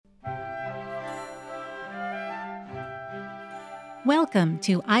Welcome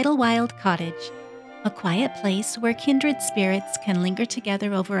to Idlewild Cottage, a quiet place where kindred spirits can linger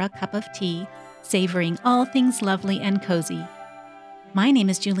together over a cup of tea, savoring all things lovely and cozy. My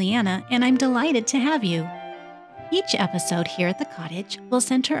name is Juliana, and I'm delighted to have you. Each episode here at the cottage will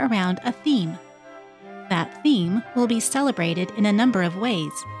center around a theme. That theme will be celebrated in a number of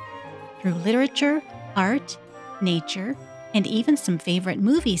ways. Through literature, art, nature, and even some favorite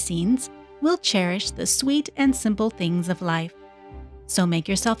movie scenes, we'll cherish the sweet and simple things of life. So make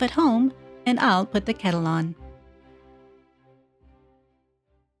yourself at home, and I'll put the kettle on.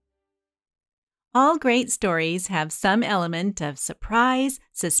 All great stories have some element of surprise,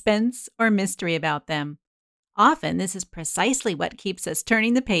 suspense, or mystery about them. Often, this is precisely what keeps us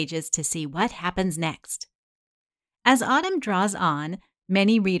turning the pages to see what happens next. As autumn draws on,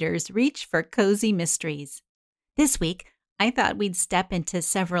 many readers reach for cozy mysteries. This week, I thought we'd step into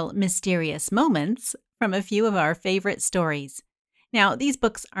several mysterious moments from a few of our favorite stories. Now, these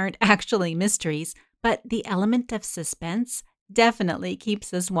books aren't actually mysteries, but the element of suspense definitely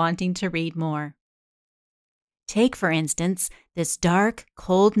keeps us wanting to read more. Take, for instance, this dark,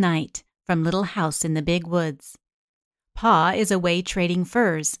 cold night from Little House in the Big Woods. Pa is away trading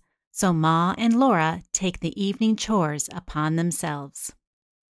furs, so Ma and Laura take the evening chores upon themselves.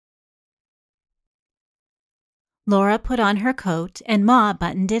 Laura put on her coat and Ma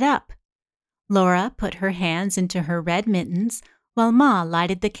buttoned it up. Laura put her hands into her red mittens while Ma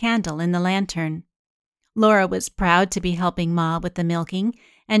lighted the candle in the lantern. Laura was proud to be helping Ma with the milking,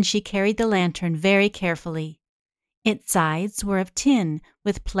 and she carried the lantern very carefully. Its sides were of tin,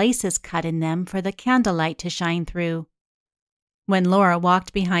 with places cut in them for the candlelight to shine through. When Laura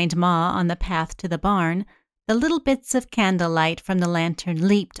walked behind Ma on the path to the barn, the little bits of candlelight from the lantern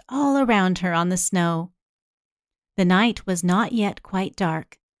leaped all around her on the snow. The night was not yet quite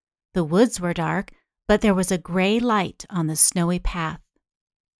dark. The woods were dark, but there was a gray light on the snowy path.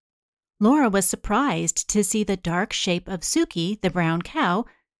 Laura was surprised to see the dark shape of Suki, the brown cow,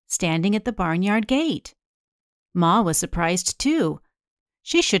 standing at the barnyard gate. Ma was surprised too.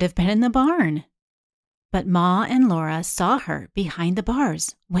 She should have been in the barn. But Ma and Laura saw her behind the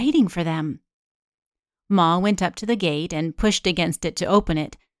bars, waiting for them. Ma went up to the gate and pushed against it to open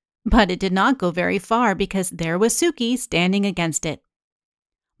it, but it did not go very far because there was Suki standing against it.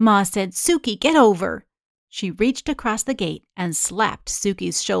 Ma said, "Suki, get over!" She reached across the gate and slapped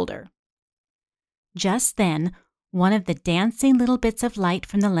Suki's shoulder. Just then, one of the dancing little bits of light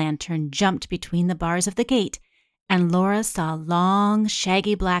from the lantern jumped between the bars of the gate, and Laura saw long,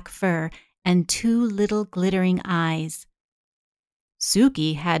 shaggy black fur and two little glittering eyes.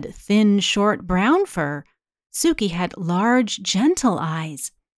 Suki had thin, short brown fur. Suki had large, gentle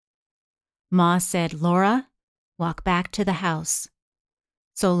eyes. Ma said, "Laura, walk back to the house."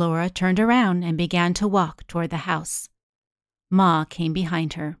 So Laura turned around and began to walk toward the house. Ma came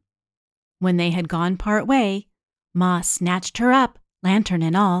behind her. When they had gone part way, Ma snatched her up, lantern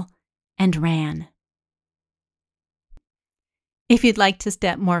and all, and ran. If you'd like to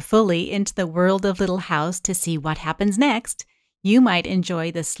step more fully into the world of Little House to see what happens next, you might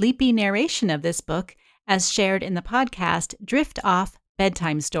enjoy the sleepy narration of this book as shared in the podcast Drift Off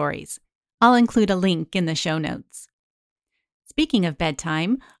Bedtime Stories. I'll include a link in the show notes. Speaking of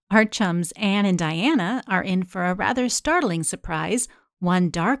bedtime, our chums Anne and Diana are in for a rather startling surprise one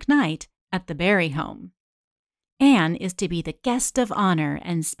dark night at the Barry home. Anne is to be the guest of honor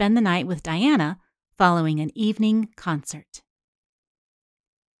and spend the night with Diana following an evening concert.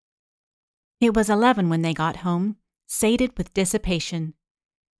 It was 11 when they got home, sated with dissipation.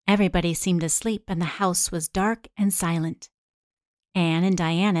 Everybody seemed asleep and the house was dark and silent. Anne and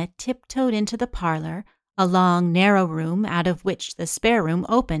Diana tiptoed into the parlor, a long, narrow room out of which the spare room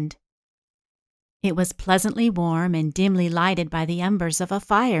opened. It was pleasantly warm and dimly lighted by the embers of a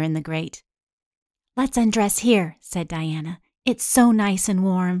fire in the grate. "Let's undress here," said Diana. "It's so nice and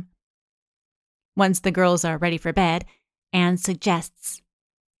warm." Once the girls are ready for bed, Anne suggests,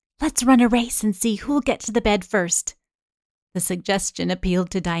 "Let's run a race and see who'll get to the bed first." The suggestion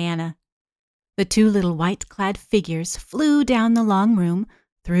appealed to Diana. The two little white-clad figures flew down the long room,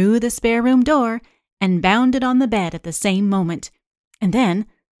 through the spare room door, and bounded on the bed at the same moment. And then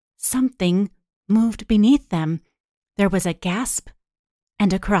something moved beneath them. There was a gasp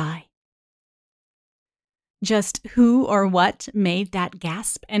and a cry. Just who or what made that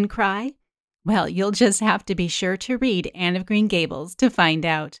gasp and cry? Well, you'll just have to be sure to read Anne of Green Gables to find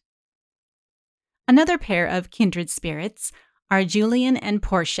out. Another pair of kindred spirits are Julian and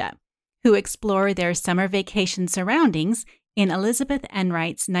Portia, who explore their summer vacation surroundings in Elizabeth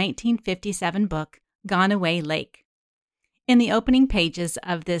Enright's 1957 book, Gone Away Lake. In the opening pages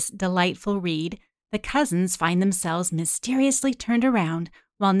of this delightful read, the cousins find themselves mysteriously turned around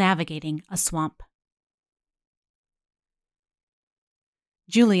while navigating a swamp.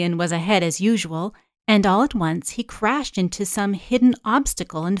 Julian was ahead as usual, and all at once he crashed into some hidden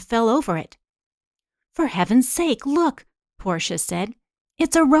obstacle and fell over it. "For heaven's sake, look," Portia said.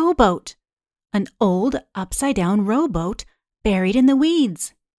 "It's a rowboat. An old upside-down rowboat buried in the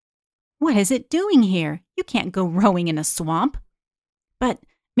weeds. What is it doing here? You can't go rowing in a swamp." "But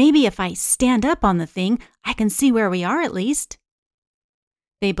maybe if I stand up on the thing, I can see where we are at least."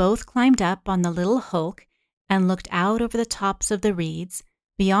 They both climbed up on the little hulk and looked out over the tops of the reeds,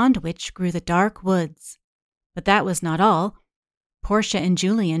 beyond which grew the dark woods. But that was not all. Portia and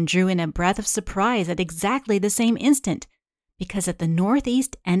Julian drew in a breath of surprise at exactly the same instant, because at the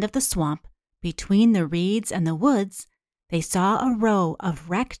northeast end of the swamp, between the reeds and the woods, they saw a row of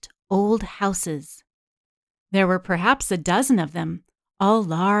wrecked old houses. There were perhaps a dozen of them, all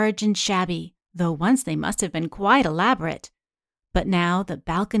large and shabby, though once they must have been quite elaborate. But now the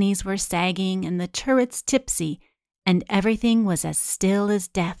balconies were sagging and the turrets tipsy, and everything was as still as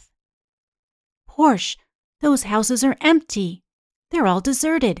death. "Portia, those houses are empty. They're all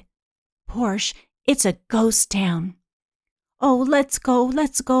deserted. Portia, it's a ghost town." "Oh, let's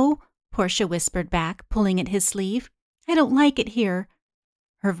go," Portia whispered back, pulling at his sleeve. "I don't like it here."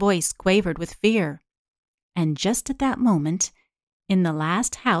 Her voice quavered with fear. And just at that moment, in the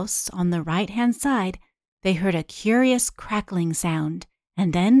last house on the right-hand side, they heard a curious crackling sound,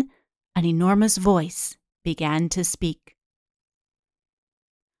 and then an enormous voice began to speak.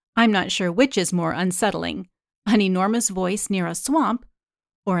 I'm not sure which is more unsettling, an enormous voice near a swamp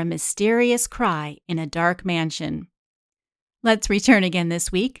or a mysterious cry in a dark mansion. Let's return again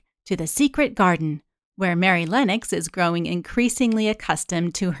this week to the secret garden, where Mary Lennox is growing increasingly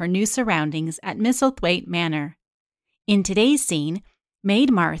accustomed to her new surroundings at Misselthwaite Manor. In today's scene,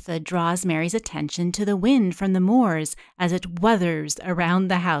 Maid Martha draws Mary's attention to the wind from the moors as it wuthers around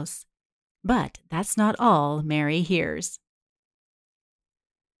the house. But that's not all Mary hears.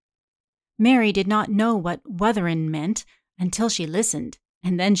 Mary did not know what wutherin' meant until she listened,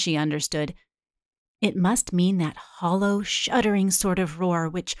 and then she understood. It must mean that hollow, shuddering sort of roar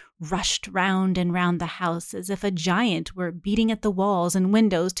which rushed round and round the house as if a giant were beating at the walls and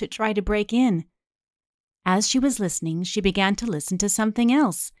windows to try to break in. As she was listening, she began to listen to something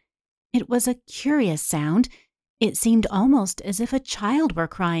else. It was a curious sound. It seemed almost as if a child were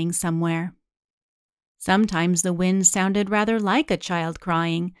crying somewhere. Sometimes the wind sounded rather like a child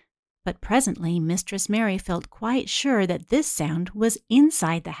crying, but presently Mistress Mary felt quite sure that this sound was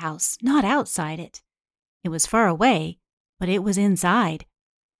inside the house, not outside it. It was far away, but it was inside.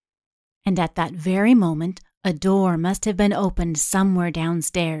 And at that very moment, a door must have been opened somewhere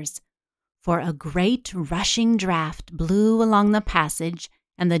downstairs, for a great rushing draught blew along the passage,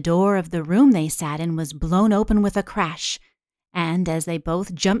 and the door of the room they sat in was blown open with a crash, and as they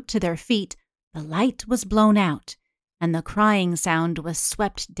both jumped to their feet, the light was blown out, and the crying sound was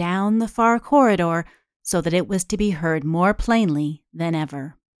swept down the far corridor so that it was to be heard more plainly than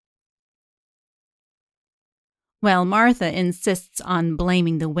ever. Well, Martha insists on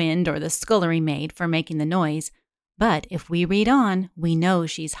blaming the wind or the scullery maid for making the noise, but if we read on, we know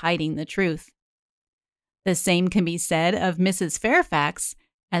she's hiding the truth. The same can be said of Mrs. Fairfax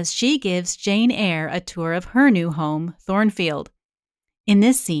as she gives Jane Eyre a tour of her new home, Thornfield. In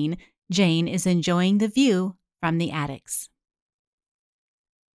this scene, Jane is enjoying the view from the attics.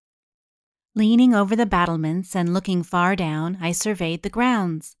 Leaning over the battlements and looking far down, I surveyed the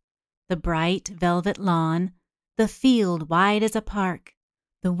grounds, the bright velvet lawn, the field wide as a park,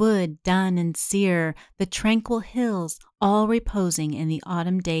 the wood dun and sere, the tranquil hills, all reposing in the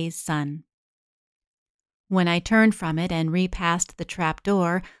autumn day's sun. When I turned from it and repassed the trap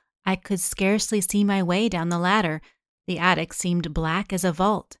door, I could scarcely see my way down the ladder. The attic seemed black as a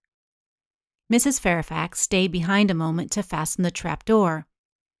vault. Mrs. Fairfax stayed behind a moment to fasten the trap door.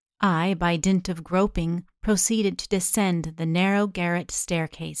 I, by dint of groping, proceeded to descend the narrow garret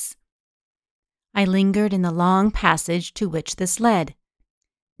staircase. I lingered in the long passage to which this led,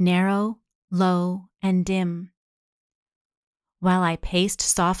 narrow, low, and dim. While I paced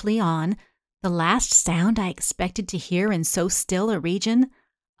softly on, the last sound I expected to hear in so still a region,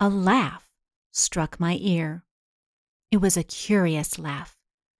 a laugh, struck my ear. It was a curious laugh,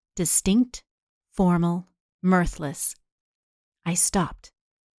 distinct, formal, mirthless. I stopped.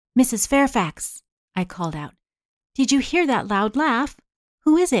 "Mrs. Fairfax," I called out, "did you hear that loud laugh?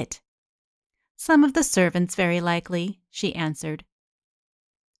 Who is it?" "Some of the servants, very likely," she answered.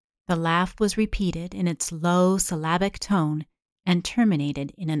 The laugh was repeated in its low syllabic tone and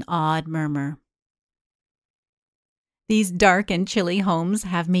terminated in an odd murmur. These dark and chilly homes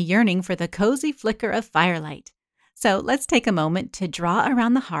have me yearning for the cozy flicker of firelight. So let's take a moment to draw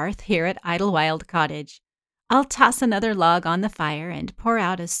around the hearth here at Idlewild Cottage. I'll toss another log on the fire and pour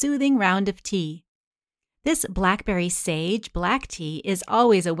out a soothing round of tea. This blackberry sage black tea is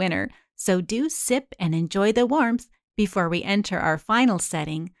always a winner, so do sip and enjoy the warmth before we enter our final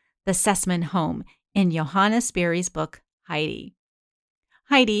setting, the Sussman home in Johanna Spyri's book, Heidi.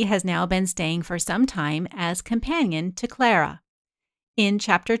 Heidi has now been staying for some time as companion to Clara. In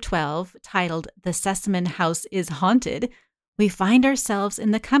Chapter 12, titled The Sussman House is Haunted, we find ourselves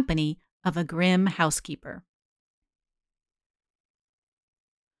in the company of a grim housekeeper.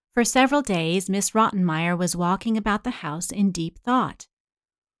 For several days, Miss Rottenmeier was walking about the house in deep thought.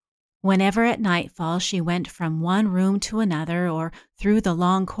 Whenever at nightfall she went from one room to another or through the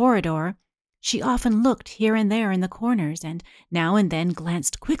long corridor, she often looked here and there in the corners and now and then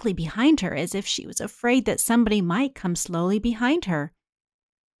glanced quickly behind her as if she was afraid that somebody might come slowly behind her.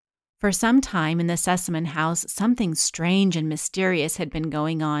 For some time in the Sussman house, something strange and mysterious had been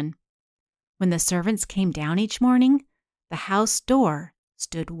going on. When the servants came down each morning, the house door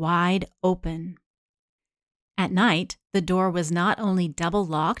stood wide open. At night, the door was not only double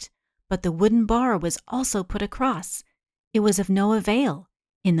locked, but the wooden bar was also put across. It was of no avail.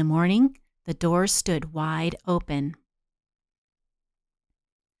 In the morning, the door stood wide open.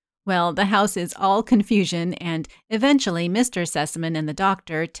 Well, the house is all confusion, and eventually Mr. Sussman and the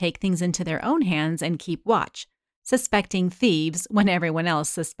doctor take things into their own hands and keep watch, suspecting thieves when everyone else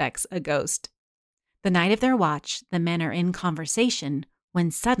suspects a ghost. The night of their watch, the men are in conversation when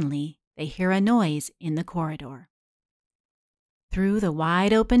suddenly they hear a noise in the corridor. Through the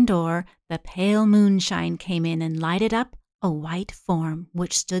wide open door, the pale moonshine came in and lighted up a white form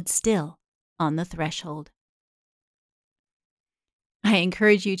which stood still on the threshold. I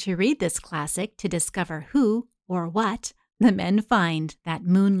encourage you to read this classic to discover who or what the men find that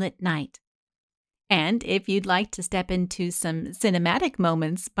moonlit night. And if you'd like to step into some cinematic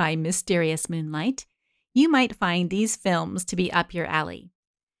moments by mysterious moonlight, you might find these films to be up your alley.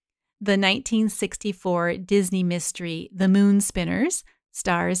 The 1964 Disney mystery The Moon Spinners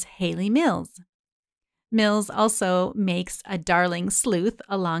stars Hayley Mills. Mills also makes a darling sleuth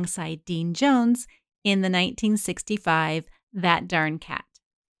alongside Dean Jones in the 1965 That Darn Cat.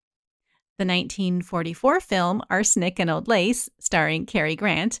 The 1944 film Arsenic and Old Lace, starring Cary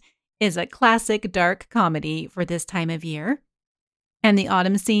Grant, is a classic dark comedy for this time of year. And the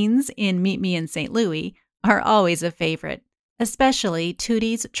autumn scenes in Meet Me in St. Louis are always a favorite, especially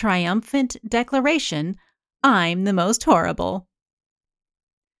Tootie's triumphant declaration, "I'm the most horrible."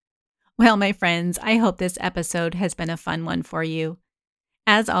 Well, my friends, I hope this episode has been a fun one for you.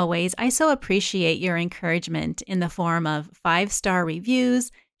 As always, I so appreciate your encouragement in the form of 5-star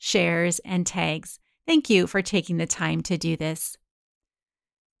reviews, shares, and tags. Thank you for taking the time to do this.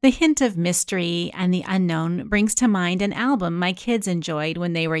 The hint of mystery and the unknown brings to mind an album my kids enjoyed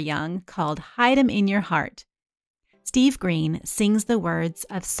when they were young called Hide 'Em in Your Heart. Steve Green sings the words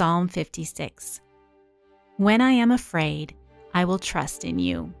of Psalm 56. "When I am afraid, I will trust in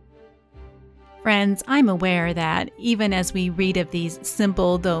you." Friends, I'm aware that even as we read of these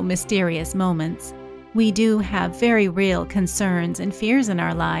simple though mysterious moments, we do have very real concerns and fears in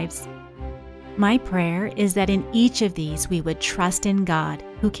our lives. My prayer is that in each of these we would trust in God,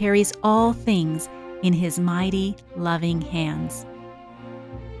 who carries all things in His mighty, loving hands.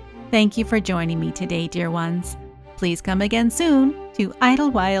 Thank you for joining me today, dear ones. Please come again soon to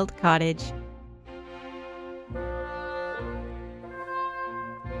Idlewild Cottage.